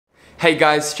Hey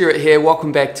guys, Stewart here,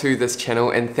 welcome back to this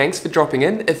channel and thanks for dropping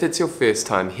in if it's your first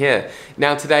time here.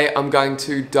 Now today I'm going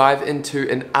to dive into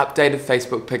an updated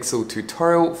Facebook Pixel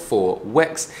tutorial for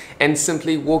Wix and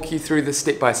simply walk you through the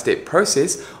step-by-step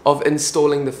process of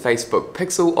installing the Facebook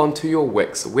Pixel onto your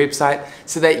Wix website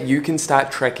so that you can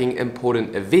start tracking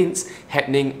important events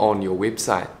happening on your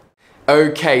website.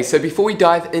 Okay, so before we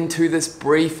dive into this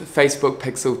brief Facebook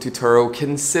Pixel tutorial,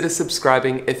 consider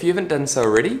subscribing if you haven't done so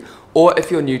already, or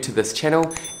if you're new to this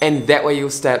channel, and that way you'll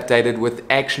stay updated with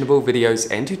actionable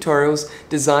videos and tutorials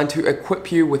designed to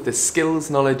equip you with the skills,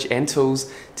 knowledge and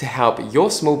tools to help your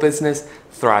small business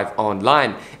thrive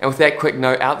online. And with that quick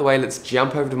note out the way, let's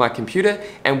jump over to my computer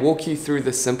and walk you through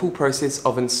the simple process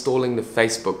of installing the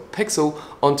Facebook Pixel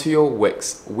onto your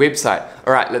Wix website.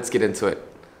 Alright, let's get into it.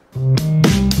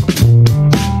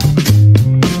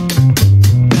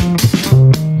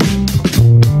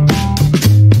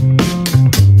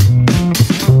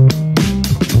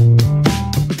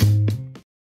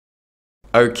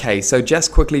 Okay, so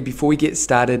just quickly before we get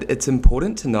started, it's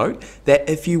important to note that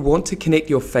if you want to connect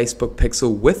your Facebook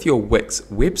Pixel with your Wix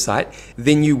website,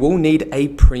 then you will need a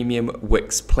premium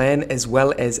Wix plan as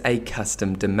well as a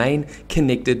custom domain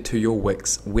connected to your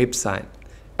Wix website.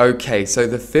 Okay, so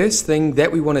the first thing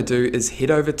that we want to do is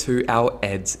head over to our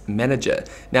Ads Manager.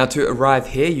 Now to arrive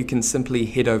here, you can simply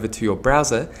head over to your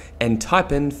browser and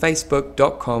type in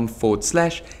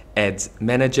facebook.com/ads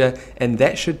manager and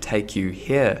that should take you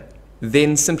here.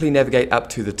 Then simply navigate up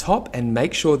to the top and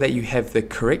make sure that you have the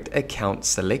correct account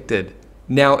selected.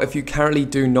 Now, if you currently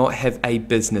do not have a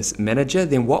business manager,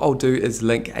 then what I'll do is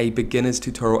link a beginner's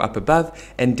tutorial up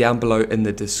above and down below in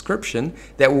the description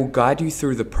that will guide you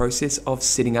through the process of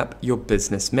setting up your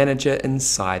business manager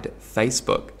inside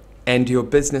Facebook. And your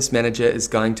business manager is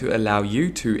going to allow you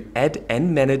to add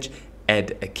and manage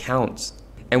ad accounts.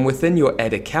 And within your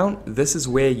ad account, this is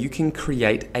where you can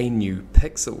create a new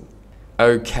pixel.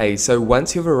 Okay, so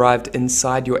once you've arrived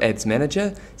inside your Ads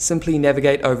Manager, simply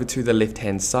navigate over to the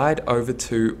left-hand side over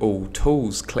to All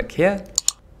Tools. Click here.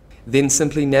 Then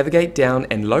simply navigate down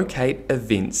and locate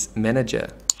Events Manager.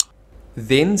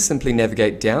 Then simply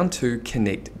navigate down to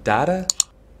Connect Data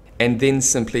and then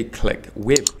simply click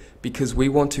Web because we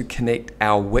want to connect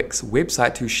our Wix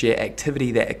website to share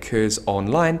activity that occurs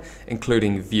online,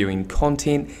 including viewing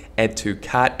content, add to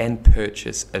cart and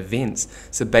purchase events.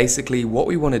 So basically what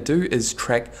we want to do is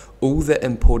track all the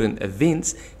important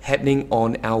events happening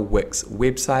on our Wix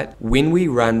website when we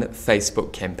run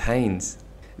Facebook campaigns.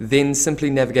 Then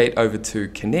simply navigate over to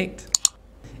Connect.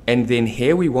 And then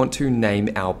here we want to name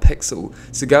our pixel.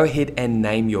 So go ahead and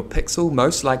name your pixel.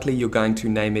 Most likely you're going to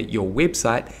name it your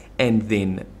website and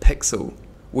then pixel.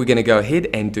 We're going to go ahead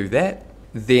and do that.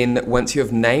 Then once you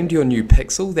have named your new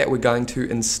pixel that we're going to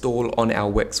install on our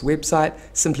Wix website,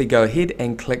 simply go ahead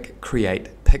and click Create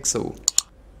Pixel.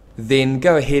 Then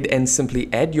go ahead and simply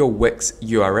add your Wix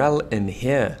URL in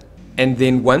here. And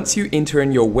then once you enter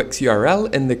in your Wix URL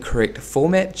in the correct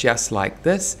format, just like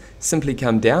this, simply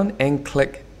come down and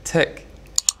click Tick.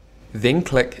 Then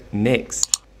click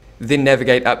Next. Then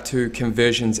navigate up to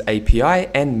Conversions API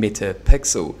and Meta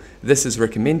Pixel. This is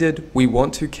recommended. We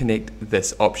want to connect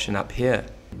this option up here.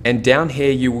 And down here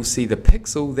you will see the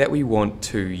pixel that we want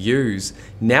to use.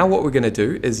 Now what we're going to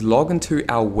do is log into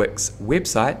our Wix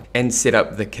website and set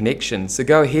up the connection. So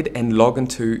go ahead and log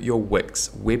into your Wix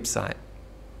website.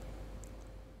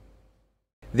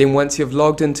 Then once you've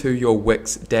logged into your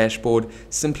Wix dashboard,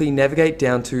 simply navigate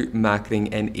down to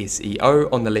Marketing and SEO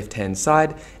on the left-hand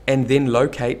side and then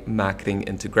locate Marketing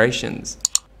Integrations.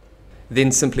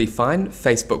 Then simply find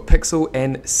Facebook Pixel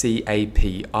and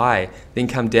CAPI. Then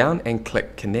come down and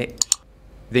click Connect.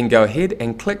 Then go ahead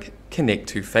and click Connect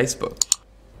to Facebook.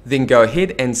 Then go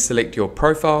ahead and select your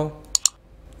profile.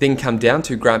 Then come down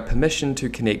to Grant Permission to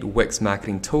connect Wix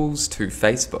Marketing Tools to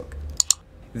Facebook.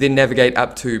 Then navigate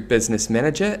up to Business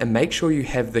Manager and make sure you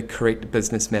have the correct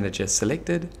Business Manager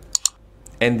selected.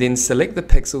 And then select the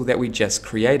pixel that we just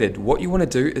created. What you want to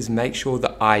do is make sure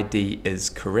the ID is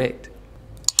correct.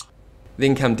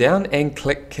 Then come down and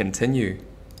click Continue.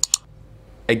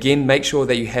 Again, make sure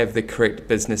that you have the correct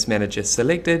Business Manager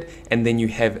selected and then you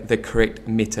have the correct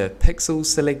Meta Pixel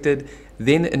selected.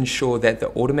 Then ensure that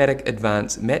the automatic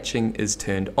advanced matching is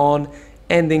turned on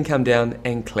and then come down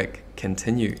and click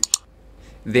Continue.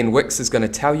 Then Wix is going to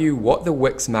tell you what the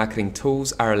Wix marketing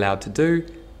tools are allowed to do,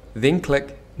 then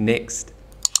click Next.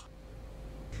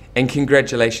 And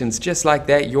congratulations, just like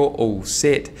that, you're all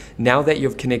set. Now that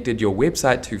you've connected your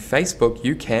website to Facebook,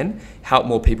 you can help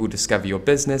more people discover your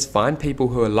business, find people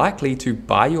who are likely to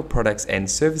buy your products and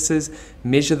services,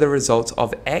 measure the results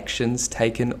of actions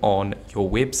taken on your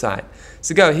website.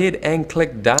 So go ahead and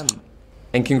click Done.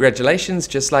 And congratulations,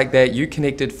 just like that, you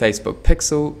connected Facebook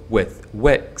Pixel with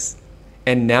Wix.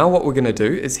 And now what we're going to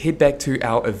do is head back to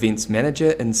our Events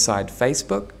Manager inside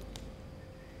Facebook,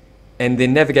 and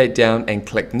then navigate down and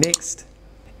click Next,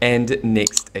 and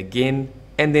Next again,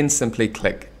 and then simply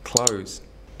click Close.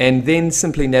 And then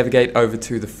simply navigate over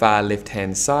to the far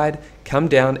left-hand side, come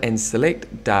down and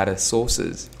select Data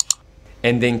Sources.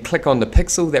 And then click on the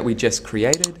pixel that we just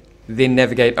created, then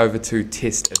navigate over to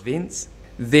Test Events,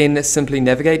 then simply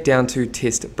navigate down to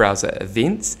Test Browser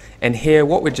Events, and here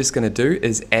what we're just going to do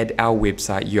is add our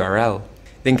website URL.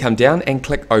 Then come down and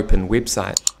click Open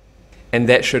Website. And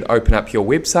that should open up your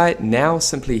website. Now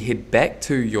simply head back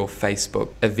to your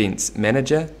Facebook Events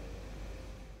Manager.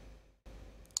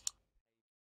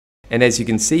 And as you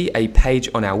can see, a page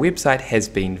on our website has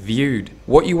been viewed.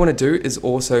 What you want to do is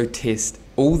also test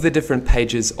all the different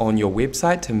pages on your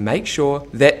website to make sure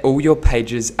that all your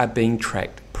pages are being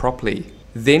tracked properly.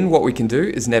 Then what we can do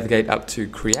is navigate up to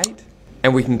Create,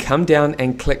 and we can come down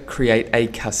and click Create a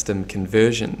Custom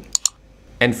Conversion.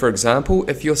 And for example,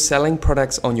 if you're selling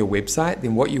products on your website,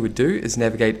 then what you would do is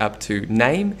navigate up to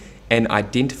Name and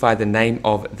identify the name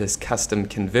of this custom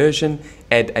conversion,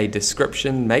 add a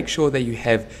description, make sure that you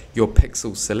have your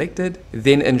pixel selected,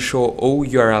 then ensure all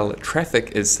URL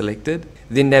traffic is selected,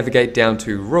 then navigate down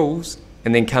to Rules,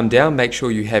 and then come down, make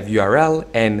sure you have URL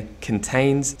and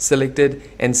Contains selected,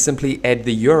 and simply add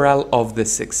the URL of the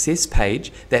success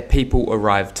page that people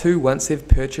arrive to once they've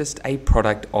purchased a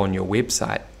product on your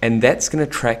website. And that's going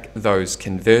to track those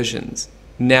conversions.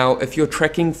 Now, if you're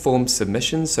tracking form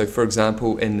submissions, so for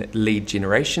example in lead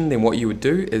generation, then what you would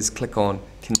do is click on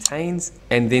Contains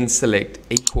and then select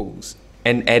Equals,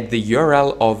 and add the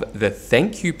URL of the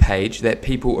thank you page that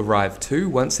people arrive to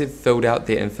once they've filled out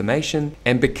their information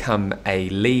and become a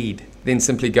lead. Then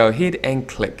simply go ahead and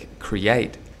click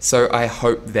Create. So I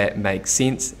hope that makes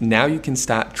sense. Now you can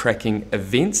start tracking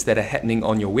events that are happening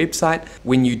on your website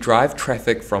when you drive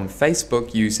traffic from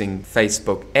Facebook using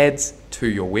Facebook ads to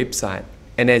your website.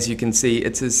 And as you can see,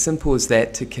 it's as simple as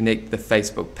that to connect the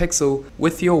Facebook Pixel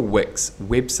with your Wix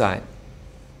website.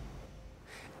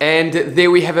 And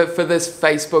there we have it for this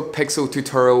Facebook Pixel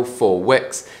tutorial for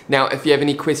Wix. Now, if you have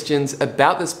any questions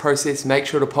about this process, make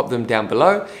sure to pop them down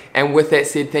below. And with that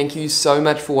said, thank you so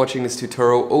much for watching this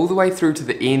tutorial all the way through to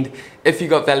the end. If you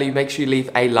got value, make sure you leave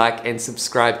a like and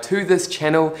subscribe to this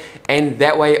channel. And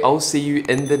that way I'll see you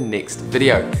in the next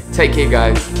video. Take care,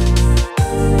 guys.